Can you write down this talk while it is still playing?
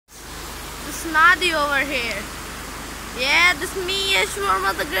this Nadi over here. Yeah, this me,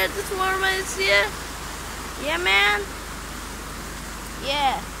 Shawarma, the greatest shawarma is here. Yeah, man.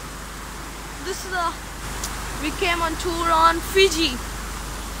 Yeah. This is we came on tour on Figi.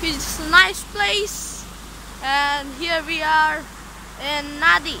 Figi's a nice place. And here we are in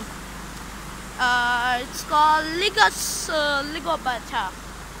Nadi. It's called Ligobata.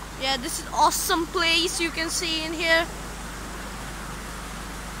 Yeah, this is awesome place you can see in here.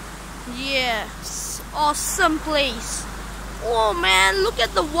 Yeah, awesome place. Oh man, look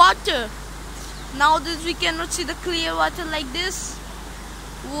at the water. Nowadays we cannot see the clear water like this.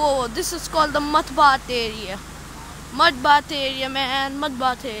 Whoa, this is called the mud bath area. Mud bath area, man, mud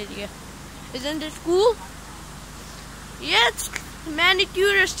bath area. Isn't it cool? Yeah, it's many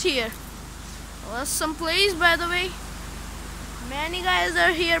tourists here. Awesome place, by the way. Many guys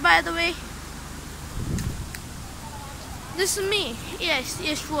are here, by the way. This is me. Yes,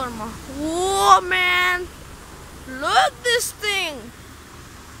 shawarma. Whoa, man. Look this thing.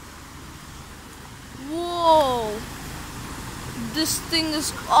 Whoa. This thing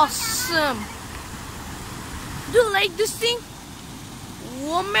is awesome. Do you like this thing?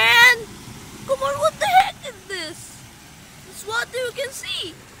 Whoa, man. Come on, what the heck is this? This water you can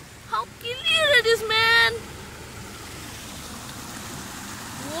see. How clear it is, man.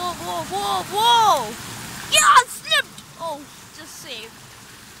 Whoa, whoa, whoa, whoa. Yeah, I slipped. Oh, just saved.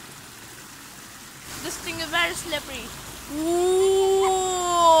 This thing is very slippery. Whoa.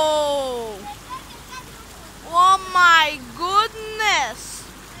 Oh my goodness.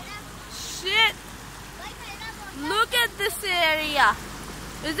 Shit. Look at this area.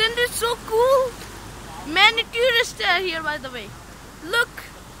 Isn't it so cool? Many tourists are here, by the way. Look.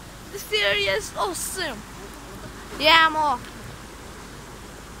 This area is awesome. Yeah, more.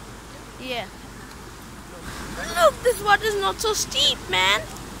 Yeah. Look, this water is not so steep, man.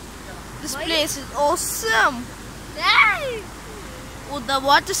 This place is awesome. Oh, the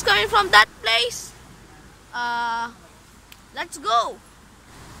water is coming from that place. Let's go.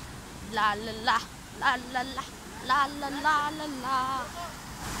 La la la, la la la, la la la la la.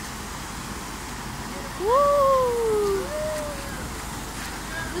 Woo!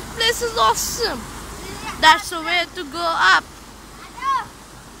 This place is awesome. That's the way to go up.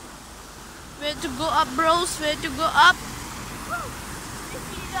 Where to go up, bros? Where to go up?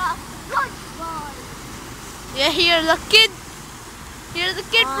 Yeah, here's a kid. Here's the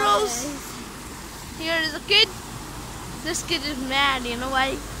kid, bros. Here is a kid. This kid is mad, you know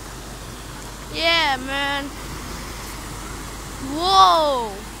why? Yeah, man.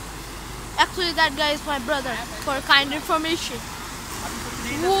 Whoa. Actually, that guy is my brother, for kind information.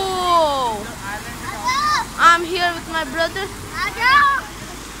 Whoa. I'm here with my brother.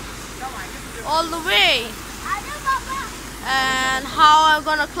 All the way. And how I'm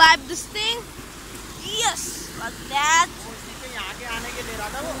gonna climb this thing? Yes, like that.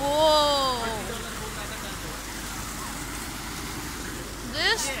 Whoa.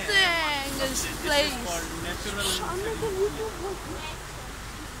 This thing is place.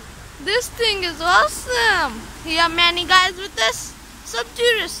 This thing is awesome. Here are many guys with us. Some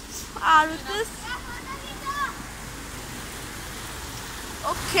tourists are with us.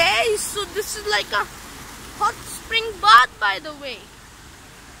 Okay, so this is like a hot spring bath, by the way.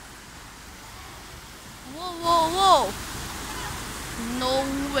 Whoa, whoa, whoa. No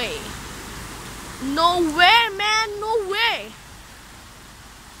way. Nowhere, man, no way.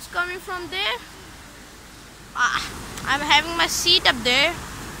 It's coming from there. I'm having my seat up there.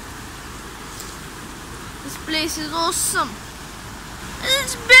 This place is awesome.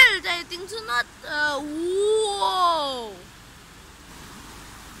 It's built, I think so, not... whoa.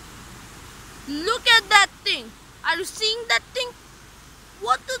 Look at that thing. Are you seeing that thing?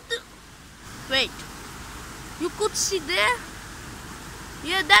 What the... Wait. You could see there?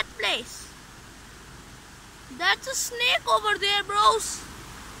 Yeah, that place. That's a snake over there, bros.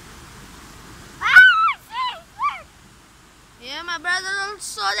 Yeah, my brother also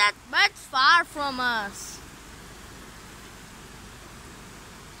saw that, but far from us.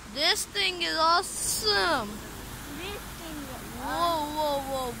 This thing is awesome. Whoa, whoa,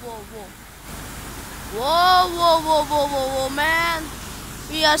 whoa, whoa, whoa. Whoa, whoa, whoa, whoa, whoa, whoa, man.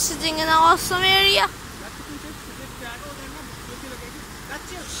 We are sitting in an awesome area.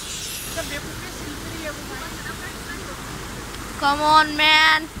 Come on,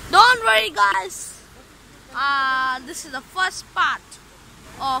 man. Don't worry, guys. This is the first part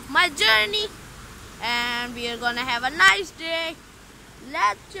of my journey. And we are gonna have a nice day.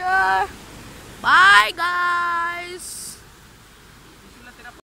 Lecture. Bye, guys.